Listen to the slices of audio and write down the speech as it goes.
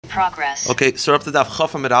progress. Okay, so up to Daf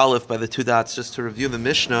Chaf Amid Aleph by the two dots, just to review the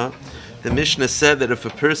Mishnah said that if a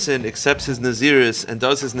person accepts his Naziris and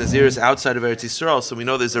does his Naziris outside of Eretz Yisrael, so we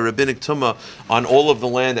know there's a rabbinic tumah on all of the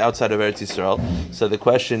land outside of Eretz Yisrael. So the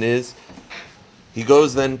question is, he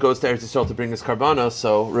goes to Eretz Yisrael to bring his karbana,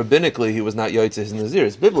 so rabbinically he was not yoytze his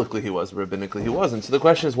Naziris. Biblically he was, rabbinically he wasn't. So the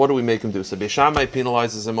question is, what do we make him do? So Beis Shammai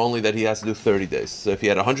penalizes him only that he has to do 30 days. So if he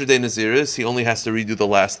had 100-day Naziris, he only has to redo the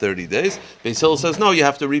last 30 days. Beis Hillel says, no, you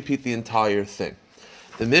have to repeat the entire thing.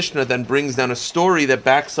 The Mishnah then brings down a story that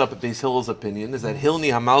backs up Beis Hillel's opinion, is that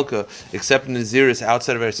Hilni Hamalka accepted Naziris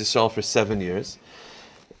outside of Eretz Yisrael for 7 years.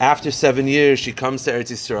 After 7 years, she comes to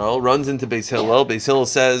Eretz Yisrael, runs into Beis Hillel. Beis Hillel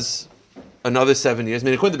says, another 7 years. I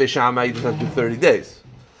mean, according to Beis Shammai, you just have to do 30 days.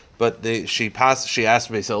 But she asked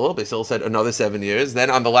Beis Hillel. Beis Hillel said another 7 years. Then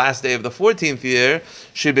on the last day of the 14th year,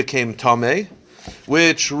 she became Tameh,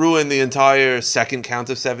 which ruined the entire second count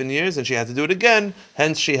of 7 years, and she had to do it again.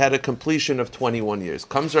 Hence, she had a completion of 21 years.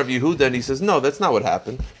 Comes Rav Yehuda, and he says, no, that's not what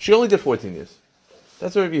happened. She only did 14 years.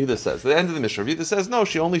 That's what Rav Yehuda says. The end of the Mishnah. Rav Yehuda says, no,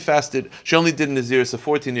 she only did Naziris of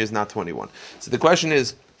 14 years, not 21. So the question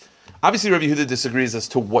is, obviously, Rav Yehuda disagrees as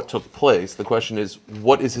to what took place. The question is,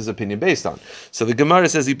 what is his opinion based on? So the Gemara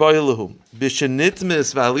says, "Ibayelahu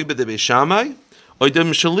b'shenitmis v'aliba de Beis Shammai, oidem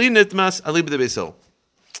shali nitmas aliba de Beis Hillel."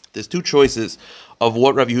 There's two choices of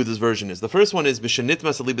what Rav Yehuda's version is. The first one is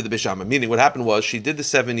b'shenitmas aliba de Beis Shammai, meaning what happened was she did the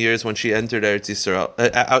 7 years when she entered Eretz Yisrael.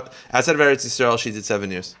 Outside of Eretz Yisrael, she did 7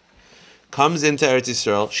 years. Comes into Eretz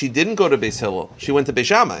Yisrael, she didn't go to Beis Hillel. She went to Beis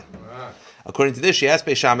Shammai. According to this, she asked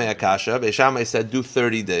Beis Shammai Akasha. Beis Shammai said, do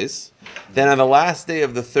 30 days. Then on the last day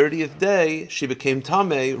of the 30th day, she became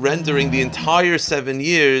Tameh, rendering the entire 7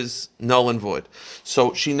 years null and void.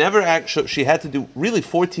 So she she had to do really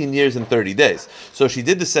 14 years and 30 days. So she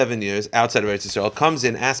did the 7 years outside of Eretz Yisrael, comes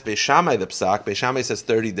in, asks Beis Shammai the psak. Beis Shammai says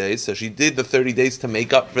 30 days. So she did the 30 days to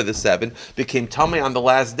make up for the 7, became Tameh on the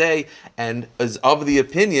last day, and is of the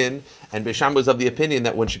opinion, and Beis Shammai was of the opinion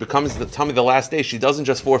that when she becomes the Tameh the last day, she doesn't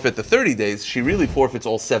just forfeit the 30 days, she really forfeits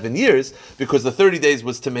all 7 years, because the 30 days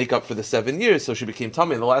was to make up for the 7 years, so she became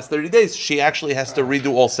Tameh in the last 30 days, she actually has to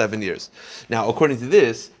redo all 7 years. Now, according to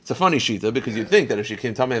this, it's a funny shita, because you'd think that if she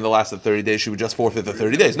came Tameh in the last of 30 days, she would just forfeit the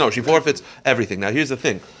 30 days. No, she forfeits everything. Now, here's the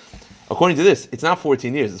thing. According to this, it's not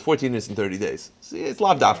 14 years, it's 14 years and 30 days. See, it's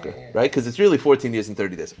lav dafka, right? Because it's really 14 years and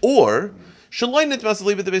 30 days. Or, shaloi nitmas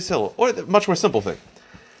aliba de Beis Hillel, or the much more simple thing.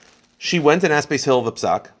 She went and asked Beis Hillel the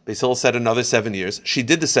psak. Beis Hillel said another 7 years. She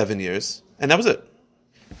did the 7 years, and that was it.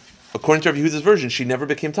 According to Rav Yehuda's version, she never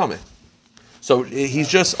became Tameh. So he's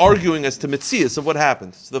just arguing as to mitzias of what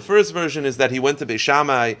happened. So the first version is that he went to Beis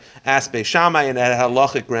Shammai, asked Beis Shammai, and had a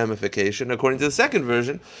halachic ramification. According to the second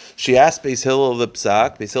version, she asked Beis Hillel the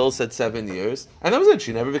psak. Beis Hillel said 7 years, and that was it.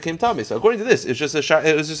 She never became Tameh. So according to this, it was just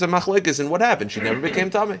a machlekes, and what happened? She never became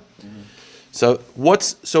Tameh. So what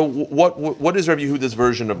is Rav Yehuda's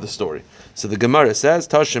version of the story? So the Gemara says,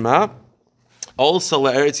 Tashima, also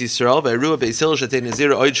Eretz Yisrael, ve'erua Beis Hillel shetei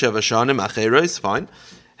nazir oid sheva shanim acheros. Fine.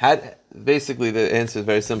 Basically, the answer is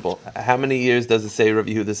very simple. How many years does it say Rav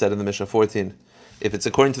Yehuda said in the Mishnah? 14. If it's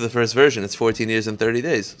according to the first version, it's 14 years and 30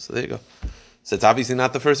 days. So there you go. So it's obviously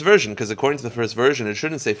not the first version, because according to the first version, it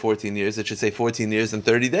shouldn't say 14 years, it should say 14 years and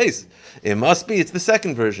 30 days. It must be, it's the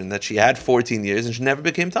second version, that she had 14 years and she never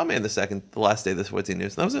became Tameh in the last day of the 14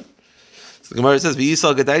 years. That was it. So the Gemara says,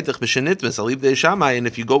 and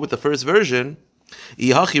if you go with the first version,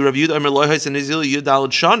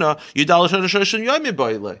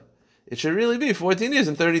 it should really be 14 years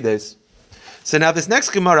and 30 days. So now this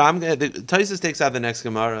next Gemara, Taisus takes out the next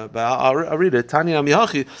Gemara, but I'll read it. Tani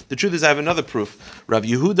Amihachi. The truth is, I have another proof. Rav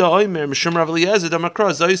Yehuda Oimer Mishum Rav Eliezer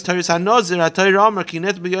Damakra Zois Tairis HaNazir HaTayr Amar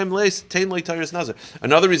Kinet B'Yom Leis Tain Loi Tairis Nazir.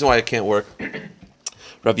 Another reason why it can't work.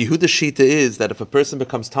 Rav Yehuda's shita is that if a person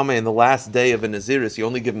becomes Tameh in the last day of a Naziris, you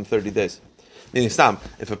only give him 30 days. Meaning,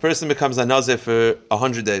 if a person becomes a Nazir for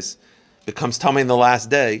 100 days, becomes Tameh in the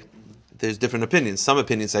last day, there's different opinions. Some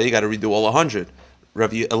opinions say you got to redo all 100.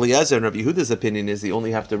 Rav Eliezer and Rav Yehuda's opinion is you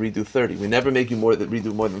only have to redo 30. We never make you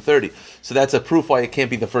redo more than 30. So that's a proof why it can't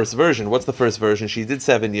be the first version. What's the first version? She did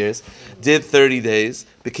 7 years, did 30 days,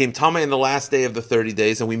 became Tameh in the last day of the 30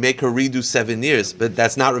 days, and we make her redo 7 years. But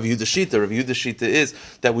that's not Rav Yehuda's shita. Rav Yehuda's shita is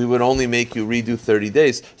that we would only make you redo 30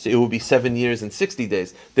 days. So it would be 7 years and 60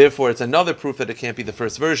 days. Therefore, it's another proof that it can't be the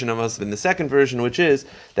first version. It must have been the second version, which is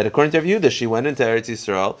that according to Rav Yehuda, she went into Eretz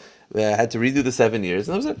Yisrael, had to redo the 7 years,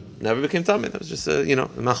 and that was it. Never became Tameh. That was just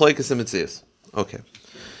machlekes and mitzias. Okay.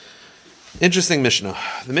 Interesting Mishnah.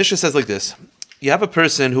 The Mishnah says like this. You have a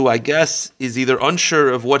person who I guess is either unsure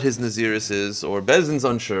of what his Naziris is, or Bezin's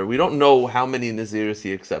unsure. We don't know how many Naziris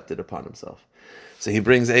he accepted upon himself. So he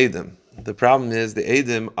brings Eidim. The problem is the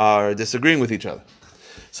Eidim are disagreeing with each other.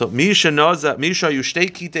 So Misha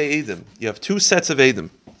Yushtei Kite Eidim. You have two sets of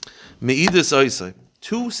Eidim. Me'idus Oisai.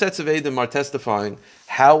 Two sets of Eidim are testifying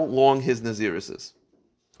how long his Naziris is.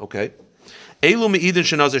 Okay? Elu Me'idin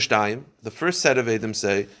Shenazir Shtayim. The first set of Eidim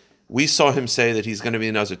say, we saw him say that he's going to be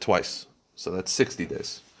a Nazir twice. So that's 60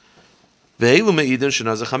 days. Ve'elu Me'idin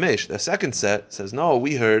Shenazir Chamesh. The second set says, no,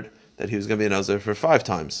 we heard that he was going to be a Nazir for 5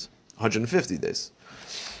 times, 150 days.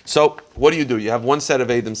 So what do? You have one set of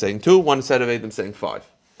Eidim saying 2, one set of Eidim saying 5.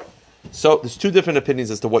 So there's two different opinions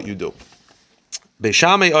as to what you do.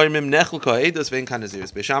 Beishamai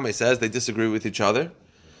says they disagree with each other.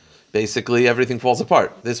 Basically, everything falls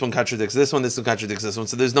apart. This one contradicts this one contradicts this one.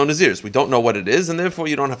 So there's no Nazirs. We don't know what it is, and therefore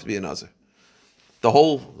you don't have to be a Nazir. The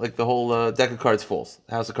whole deck of cards falls.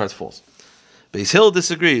 The house of cards falls. Beis Hillel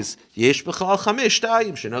disagrees. Yesh b'chal chamesh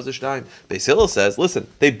shtayim shenazir shtayim. Beis Hillel says, listen,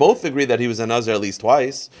 they both agree that he was a Nazir at least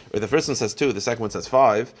twice. Or the first one says 2, the second one says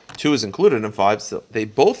 5. 2 is included in 5. So they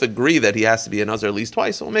both agree that he has to be a Nazir at least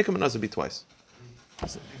twice. So we'll make him a Nazir be twice.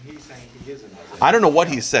 He's saying he is a Nazir. I don't know what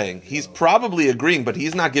he's saying. He's probably agreeing, but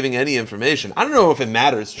he's not giving any information. I don't know if it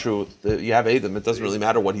matters, true. You have Eidim, it doesn't really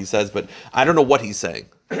matter what he says, but I don't know what he's saying.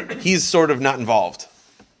 He's sort of not involved.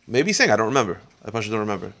 Maybe he's saying, I don't remember. I actually don't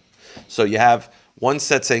remember. So you have one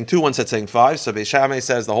set saying 2, one set saying 5. So Beis Shammai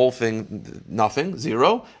says the whole thing, nothing,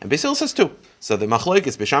 0. And Beis Hillel says 2. So the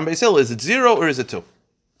machlokes, Beis Shammai, Beis Hillel, is it 0 or is it 2?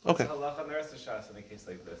 Okay. Halacha Meretz Shas in a case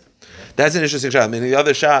like this. That's an interesting shot. I mean, the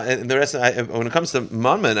other shot, and the rest. When it comes to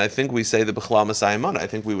Mammon, I think we say the B'chlal Masai Mana. I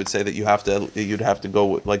think we would say that you'd have to go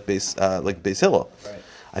with like Beis Hillel. Right.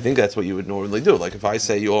 I think that's what you would normally do. Like if I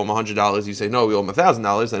say you owe him $100, you say no, we owe him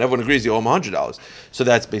 $1,000, and everyone agrees you owe him $100. So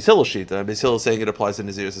that's Beis Hillel shita. Beis Hillel is saying it applies to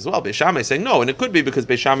Naziris as well. Beis Shammai is saying no, and it could be because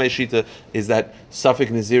Beis Shammai shita is that Suffolk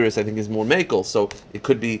Naziris I think is more makel, so it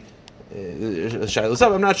could be.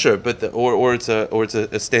 I'm not sure, but or it's a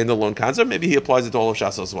standalone concept. Maybe he applies it to all of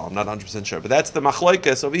Shas as well. I'm not 100% sure, but that's the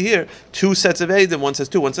machlokes over here. 2 sets of Eidim, one says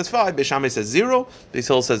 2, one says 5. Beis Shammai says 0. Beis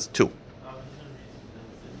Hillel says 2.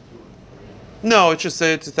 No, it's just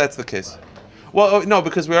that's the case. Well, no,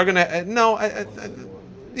 because we are going to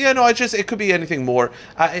it could be anything more.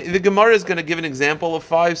 The Gemara is going to give an example of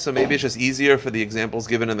 5, so maybe it's just easier for the examples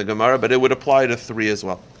given in the Gemara, but it would apply to 3 as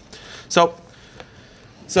well. So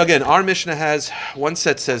again, our Mishnah has one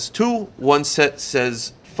set says 2, one set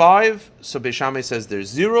says 5. So Beis Shammai says there's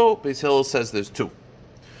 0. Beis Hillel says there's 2.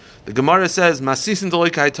 The Gemara says Masisin Deloi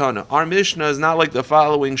Kaitana. Our Mishnah is not like the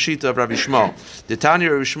following shita of Rabbi Shmuel. The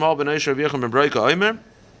Tanya Rabbi Shmuel ben Eish Rabbi Yechon ben Broika Omer.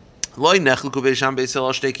 Loi nechluku Beis Shammai Beis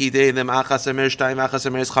Hillel shtei kidei them achas emer shtayim achas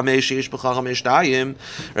emer chamesh yesh b'chal chamesh shtayim.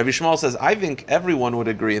 Rabbi Shmuel says, I think everyone would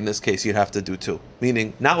agree in this case you'd have to do 2.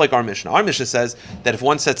 Meaning, not like our Mishnah. Our Mishnah says that if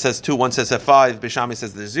one set says 2, one set says 5, Beis Shammai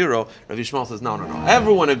says there's 0. Rabbi Shmuel says no.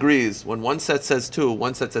 Everyone agrees when one set says 2,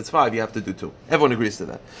 one set says 5, you have to do 2. Everyone agrees to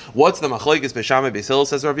that. What's the machlokes Beis Shammai Beis Hillel,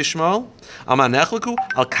 says Rabbi Shmuel? Amar nechluku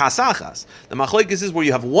al kasachas. The machlokes is where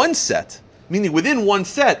you have one set. Meaning within one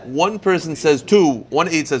set, one person says 2, one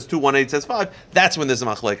aide says 2, one aide says 5. That's when there's a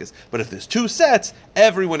machlekes. But if there's 2 sets,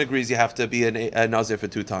 everyone agrees you have to be a nazir for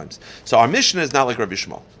 2 times. So our Mishnah is not like Rabbi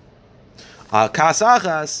Shmuel.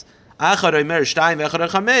 Kasachas. Now that's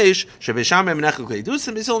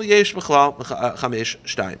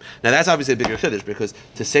obviously a bigger chiddush, because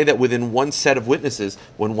to say that within one set of witnesses,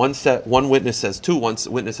 when one witness says 2, one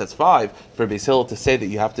witness says 5, for Beis Hillel to say that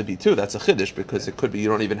you have to be 2, that's a chiddush, because it could be you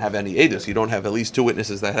don't even have any edus, you don't have at least 2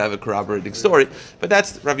 witnesses that have a corroborating story. But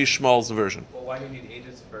that's Rabbi Shmuel's version. Well, why do you need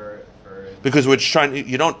edus for? Because we're trying.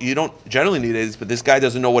 You don't generally need edus, but this guy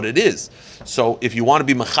doesn't know what it is. So if you want to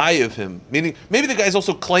be mechayev him, meaning maybe the guy's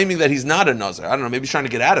also claiming that he's not a nazir. I don't know. Maybe he's trying to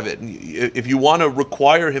get out of it. And if you want to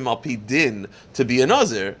require him al pi din to be a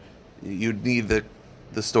nazir, you'd need the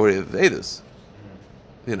story of edus.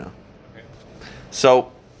 Okay.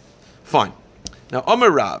 So fine. Now Amar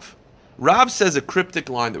Rav. Rav says a cryptic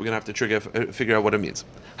line that we're going to have to figure out what it means.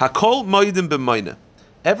 Hakol moedim b'moina.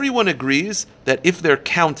 Everyone agrees that if they're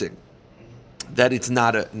counting, that it's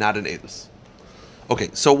not an edus. Okay,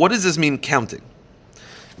 so what does this mean, counting?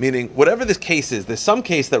 Meaning, whatever this case is, there's some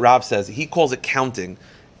case that Rav says, he calls it counting.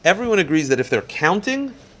 Everyone agrees that if they're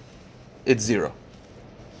counting, it's 0.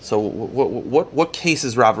 So what case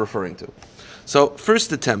is Rav referring to? So,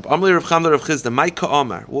 first attempt, Amli Rav Chamda Rav Chizda, Maika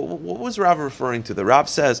Omar. What was Rav referring to? The Rav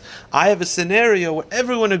says, I have a scenario where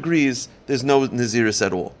everyone agrees there's no Naziris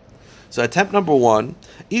at all. So attempt number 1,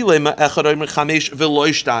 attempt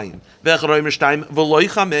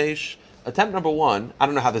number 1, I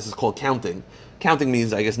don't know how this is called counting. Counting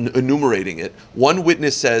means, I guess, enumerating it. One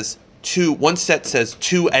witness says 2, one set says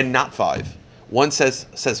 2 and not 5. one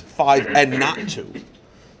says 5 and not 2.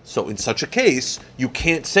 So in such a case, you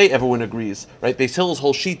can't say everyone agrees, right? Beis Hillel's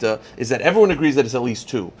whole shita is that everyone agrees that it's at least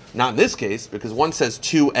 2. Not in this case, because one says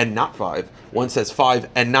 2 and not 5. One says 5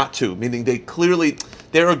 and not 2, meaning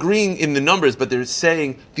they're agreeing in the numbers, but they're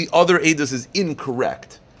saying the other edus is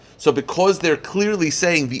incorrect. So because they're clearly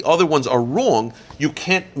saying the other ones are wrong, you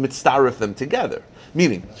can't mitzaref them together.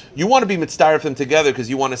 Meaning, you want to be mitzaref them together because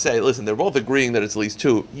you want to say, listen, they're both agreeing that it's at least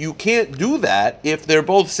 2. You can't do that if they're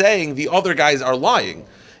both saying the other guys are lying.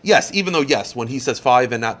 Yes, even though, when he says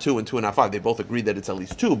 5 and not 2 and 2 and not 5, they both agree that it's at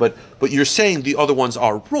least 2, but you're saying the other ones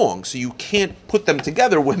are wrong, so you can't put them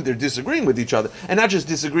together when they're disagreeing with each other, and not just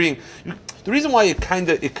disagreeing. The reason why it kind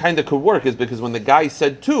of could work is because when the guy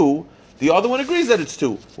said 2, the other one agrees that it's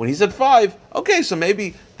 2. When he said 5, okay, so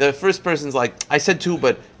maybe the first person's like, I said 2,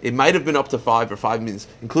 but it might have been up to 5, or 5 means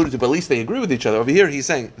included 2, but at least they agree with each other. Over here, he's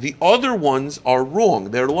saying, the other ones are wrong,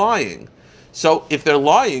 they're lying. So if they're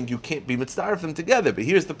lying, you can't be mitzvah them together. But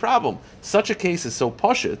here's the problem. Such a case is so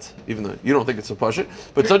pashit, even though you don't think it's so pashit,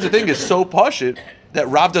 but such a thing is so pashit that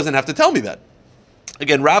Rav doesn't have to tell me that.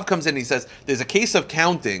 Again, Rav comes in and he says, there's a case of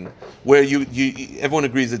counting where everyone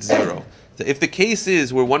agrees it's 0. So if the case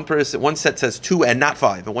is where one set says 2 and not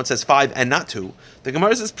 5, and one says 5 and not 2, the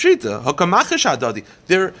Gemara says, Pshita, hakamachesh hadadi.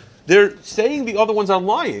 They're saying the other ones are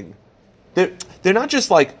lying. They're not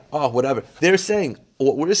just like, oh, whatever. They're saying,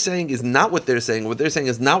 what we're saying is not what they're saying. What they're saying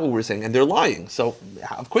is not what we're saying, and they're lying. So,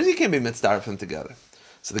 of course, you can't be mitzvah them together.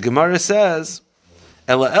 So the Gemara says,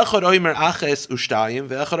 one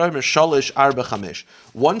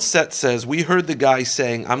set says, we heard the guy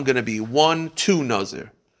saying, I'm going to be 1, 2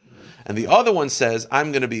 nazir. And the other one says,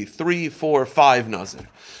 I'm going to be 3, 4, 5 nazir.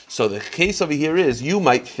 So the case over here is, you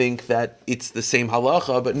might think that it's the same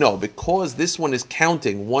halacha, but no, because this one is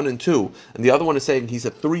counting 1 and 2, and the other one is saying he's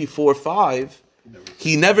at 3, 4, 5,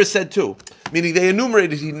 he never said 2. Meaning they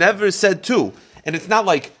enumerated, he never said 2. And it's not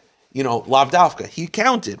like, lavdavka. He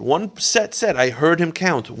counted. One set said, I heard him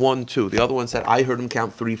count 1, 2. The other one said, I heard him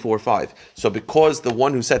count 3, 4, 5. So because the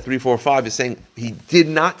one who said 3, 4, 5 is saying he did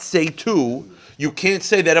not say 2, you can't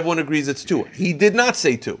say that everyone agrees it's 2. He did not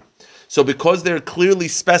say 2. So because they're clearly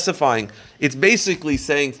specifying, it's basically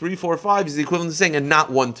saying 3, 4, 5 is the equivalent to saying and not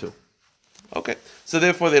 1, 2. Okay. So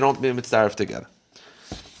therefore they don't be mitzaref together.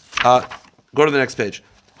 Go to the next page.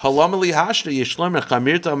 So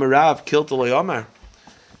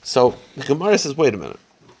the Gemara says, wait a minute.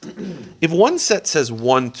 If one set says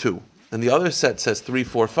 1, 2, and the other set says 3,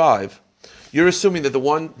 4, 5, you're assuming that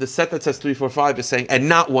the set that says 3, 4, 5 is saying, and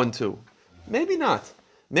not 1, 2. Maybe not.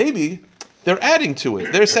 Maybe they're adding to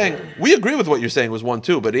it. They're saying, we agree with what you're saying was 1,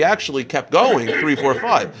 2, but he actually kept going 3, 4,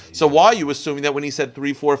 5. So why are you assuming that when he said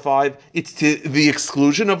 3, 4, 5, it's to the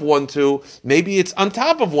exclusion of 1, 2? Maybe it's on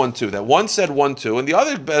top of 1, 2. That one said 1, 2, and the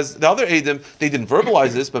other Adam, they didn't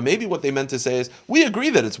verbalize this, but maybe what they meant to say is, we agree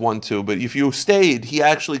that it's 1, 2, but if you stayed, he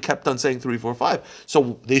actually kept on saying 3, 4, 5.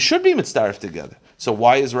 So they should be mitzdaref together. So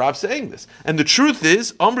why is Rav saying this? And the truth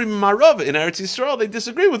is, Omri Marav in Eretz Yisrael, they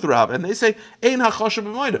disagree with Rav, and they say, Ein hachashav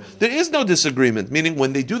b'mayda. There is no disagreement, meaning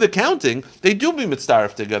when they do the counting, they do be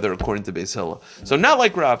mitzdaref together according to Beis Hillel. So not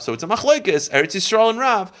like Rav. So it's a machlekes, Eretz Yisrael and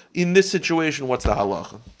Rav. In this situation, what's the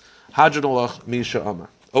halacha? Hadran olach Misha Amar.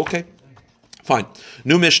 Okay. Fine.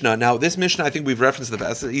 New Mishnah. Now, this Mishnah, I think we've referenced the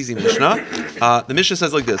past. It's an easy Mishnah. The Mishnah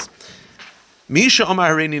says like this. Misha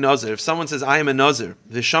Omar Hareini Nazir. If someone says, I am a Nazir,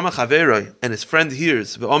 V'shama Chaveroi, and his friend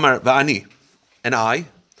hears, V'omar V'ani, and I,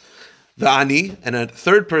 V'ani, and a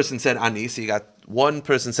third person said Ani, so you got one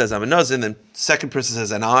person says, I'm a Nazir, and then second person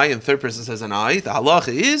says an I, and third person says an I. The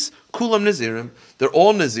halacha is, Kulam Nazirim. They're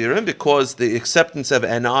all Nazirim, because the acceptance of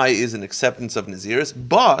an I is an acceptance of Naziris,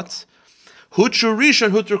 but, Hutru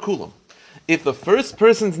Rishon Hutru Kulam. If the first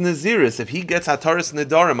person's Naziris, if he gets Hataris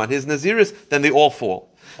Nedarim on his Naziris, then they all fall.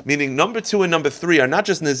 Meaning number 2 and number 3 are not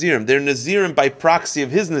just Nazirim, they're Nazirim by proxy of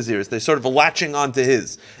his Naziris. They're sort of latching onto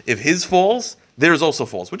his. If his falls, theirs also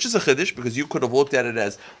falls, which is a chiddush, because you could have looked at it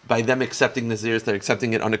as by them accepting Naziris, they're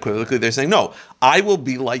accepting it unequivocally. They're saying, no, I will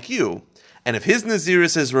be like you. And if his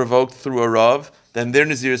Naziris is revoked through a Rav, then their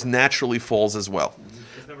Naziris naturally falls as well.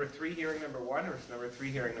 Is number 3 hearing number 1, or is number 3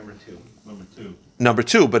 hearing number 2? Number 2. Number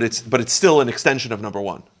 2, but it's still an extension of number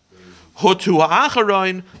 1. But if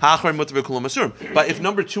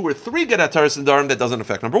number 2 or 3 get Hataras Nedarim, that doesn't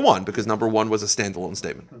affect number 1, because number 1 was a standalone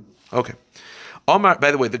statement. Okay. Omar,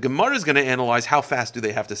 by the way, the Gemara is going to analyze how fast do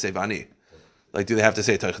they have to say Vani. Like, do they have to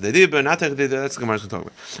say Tach Dedibah, not Tach Dedibah? That's the Gemara's going to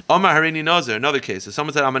talk about. Omar Hareini Nazir, another case. So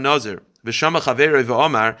someone said, I'm a Nazir. V'shama Chaveroi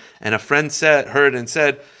v'Omar, and a friend heard and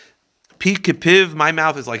said, Pi kipiv, my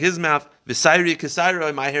mouth is like his mouth. V'sairi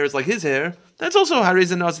kisairoi, my hair is like his hair. That's also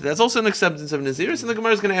Hariz and Nazir. That's also an acceptance of Naziris, and the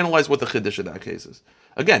Gemara is going to analyze what the Chiddush of that case is.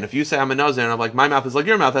 Again, if you say I'm a Nazir and I'm like, my mouth is like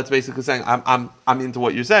your mouth, that's basically saying I'm into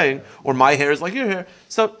what you're saying, or my hair is like your hair.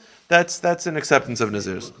 So that's an acceptance of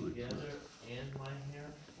Naziris.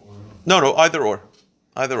 No, either or.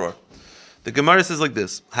 The Gemara says like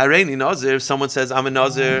this: Hareini Nazir. If someone says I'm a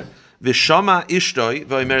Nazir, v'shama ishtoi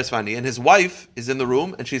v'omeres vani, and his wife is in the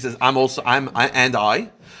room and she says I.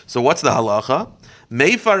 So what's the halacha?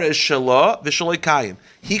 Meifar es shelo v'shaloi kayim.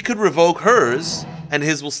 He could revoke hers and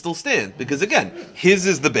his will still stand because again, his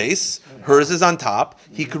is the base, hers is on top.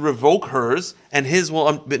 He could revoke hers and his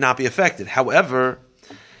will not be affected. However,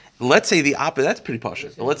 let's say the opposite. That's pretty posh.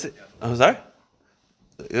 Let's say. Oh, sorry.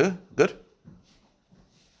 Yeah, good.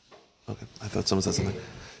 Okay, I thought someone said something.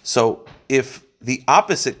 So, if the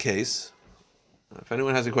opposite case, if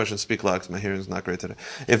anyone has any questions, speak loud, because my hearing is not great today.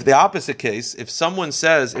 If the opposite case, if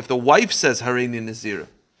the wife says Hareini Nazira,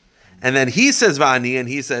 and then he says Va'ani, and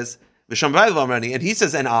he says V'sham Va'ani, and he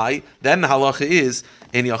says and I, then the halacha is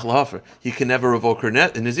Ein Yachal Hafer. He can never revoke her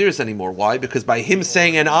Naziris anymore. Why? Because by him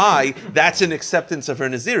saying an I, that's an acceptance of her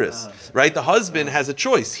Naziris. Right? The husband has a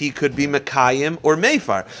choice. He could be Mekayim or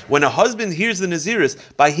Meifar. When a husband hears the Naziris,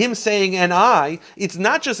 by him saying an I, it's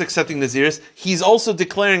not just accepting Naziris, he's also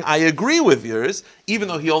declaring I agree with yours, even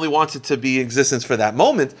though he only wants it to be in existence for that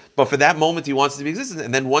moment, but for that moment he wants it to be existence.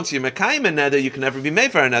 And then once you're Mekayim another, you can never be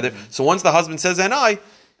Meifar another. So once the husband says an I,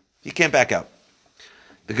 you can't back out.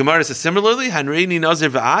 The Gemara says similarly, Hanreini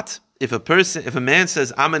Nazir v'at. If a man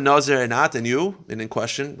says I'm a Nazir and at and you, and in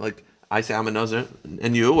question, like I say I'm a Nazir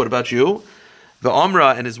and you, what about you? The Amra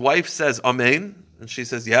and his wife says Amen, and she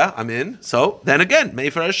says yeah, I'm in. So then again,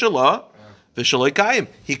 Meifar Shalah v'Shaloi Kayim.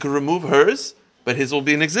 He could remove hers, but his will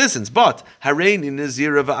be in existence. But Hareini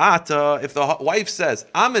Nazira v'ata. If the wife says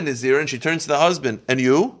I'm a Nazir and she turns to the husband and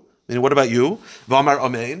you. And what about you? V'amar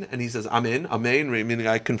amen, and he says amen, meaning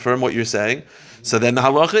I confirm what you're saying. So then the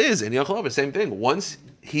halacha is in Yachlava, same thing. Once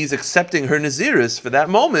he's accepting her naziris for that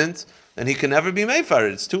moment, then he can never be meifar.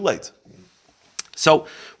 It's too late. So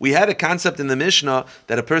we had a concept in the Mishnah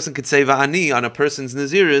that a person could say va'ani on a person's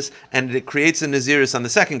naziris, and it creates a naziris on the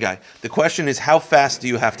second guy. The question is, how fast do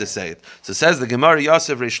you have to say it? So it says the Gemara,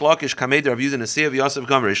 Yosef Reish Lakish Kamed Rav Yehuda Nasi of Yosef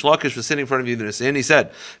Gam. Reish Lakish was sitting in front of Yehuda Nasi, and he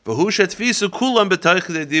said, "V'hu shetfisu kulam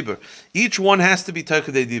b'taychidei dibur." Each one has to be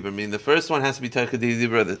taychidei dibur. Meaning the first one has to be taychidei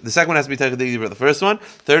dibur. The second one has to be taychidei dibur. The first one,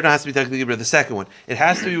 third one has to be taychidei dibur. The second one, it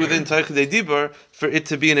has to be within taychidei dibur for it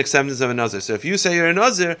to be an acceptance of a nazir. So if you say you're a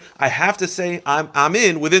nazir, I have to say I'm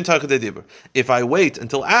in within taychidei dibur. If I wait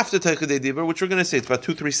until after taychidei dibur, which we're going to say it's about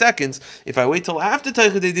 2-3 seconds, if I wait till after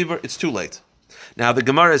taychidei dibur, it's too late. Now the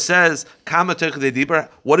Gemara says, "Kama teichadei dibur."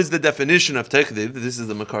 What is the definition of teichadei dibur? This is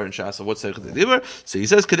the Makar and Shas of what's teichadei dibur. So he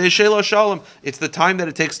says, "Kadei shelo shalom." It's the time that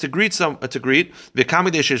it takes to greet V'kama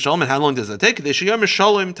kadei shalom. And how long does that take? Kadei sheyom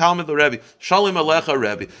shalom talmid l'Rebbe. Shalom alecha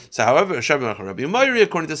Rebbe. So however, shalom alecha Rebbe Umayri,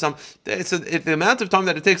 according to some, the amount of time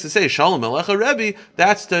that it takes to say shalom alecha Rebbe,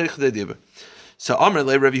 that's teichadei dibur. So Amr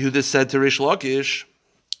le Rebbe Yehuda said to Reish Lakish,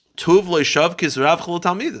 "Tuv lo shavkis rav chol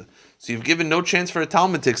talmida." So you've given no chance for a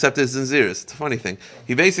Talmud to accept his naziris. It's a funny thing.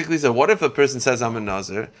 He basically said, what if a person says I'm a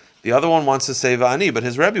nazir, the other one wants to say va'ani, but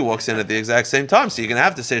his Rebbe walks in at the exact same time, so you're going to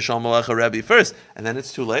have to say Shalom Alecha Rebbe first, and then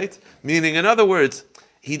it's too late? Meaning, in other words,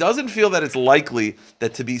 he doesn't feel that it's likely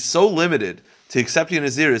that to be so limited to accept your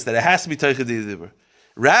naziris that it has to be teichadei dibur.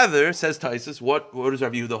 Rather, says Taisus, what does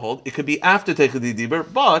Rabbi Yehuda hold? It could be after teichadei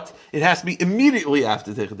dibur, but it has to be immediately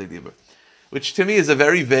after teichadei dibur. Which to me is a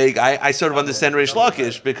very vague. I sort of understand Reish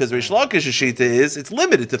Lakish because Reish Lakish's shita is it's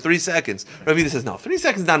limited to 3 seconds. Rabbi Yehuda says no, 3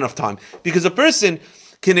 seconds is not enough time because a person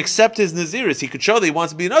can accept his naziris. He could show that he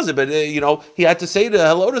wants to be a nazir, but he had to say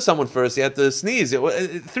hello to someone first. He had to sneeze.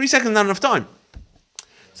 3 seconds is not enough time.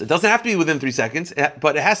 So it doesn't have to be within 3 seconds,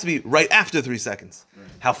 but it has to be right after 3 seconds.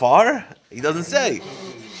 How far? He doesn't say.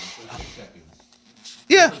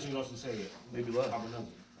 Yeah. Maybe less.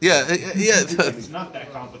 Yeah. It's not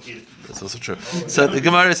that complicated. That's also true. So the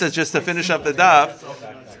Gemara says, just to finish up the daf,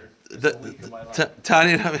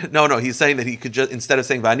 Tanya, no, he's saying that he could just, instead of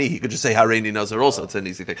saying Vani, he could just say Hareini Nazir also. It's an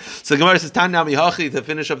easy thing. So the Gemara says, Tanya Mihachi, to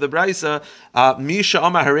finish up the Braisa, Misha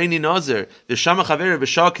Amar Hareini Nazir, V'shama Chaver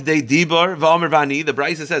V'shak Dei Dibar V'Amar Vani. The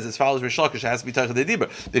Braisa says, as follows Reish Lakish, it has to be Teichadei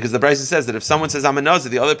Dibar. Because the Braisa says that if someone says I'm a Nazir,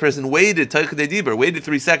 the other person waited Teichadei Dibar, waited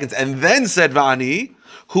 3 seconds, and then said Vani,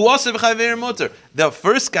 who also v'chaver muter. The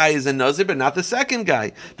first guy is a nazir, but not the second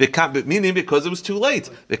guy. Meaning because it was too late.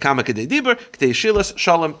 V'kama kadei diber, kadei shilas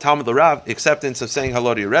shalom talmud l'rav. Acceptance of saying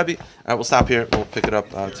hello to your Rebbe. All right, we'll stop here. We'll pick it up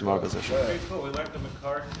tomorrow. Very cool. We learned the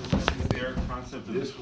Makar. Is there a concept of this?